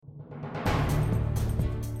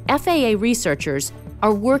FAA researchers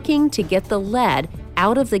are working to get the lead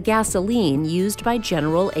out of the gasoline used by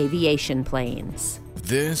general aviation planes.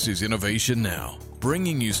 This is Innovation Now,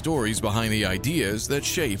 bringing you stories behind the ideas that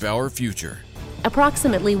shape our future.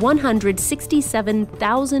 Approximately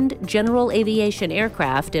 167,000 general aviation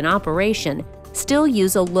aircraft in operation still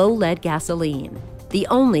use a low-lead gasoline, the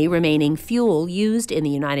only remaining fuel used in the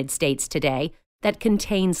United States today that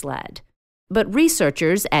contains lead. But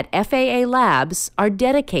researchers at FAA Labs are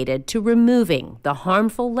dedicated to removing the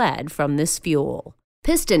harmful lead from this fuel.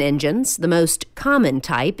 Piston engines, the most common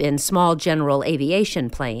type in small general aviation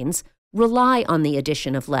planes, rely on the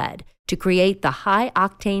addition of lead to create the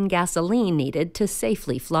high-octane gasoline needed to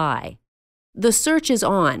safely fly. The search is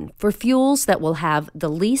on for fuels that will have the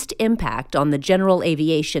least impact on the general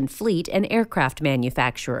aviation fleet and aircraft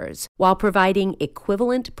manufacturers, while providing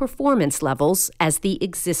equivalent performance levels as the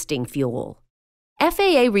existing fuel.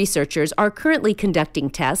 FAA researchers are currently conducting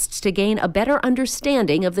tests to gain a better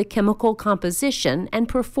understanding of the chemical composition and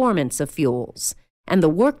performance of fuels, and the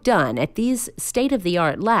work done at these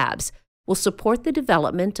state-of-the-art labs will support the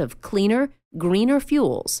development of cleaner, greener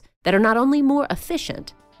fuels that are not only more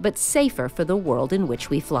efficient, but safer for the world in which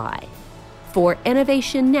we fly. For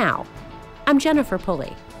Innovation Now, I'm Jennifer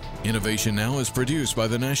Pulley. Innovation Now is produced by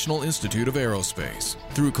the National Institute of Aerospace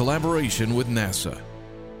through collaboration with NASA.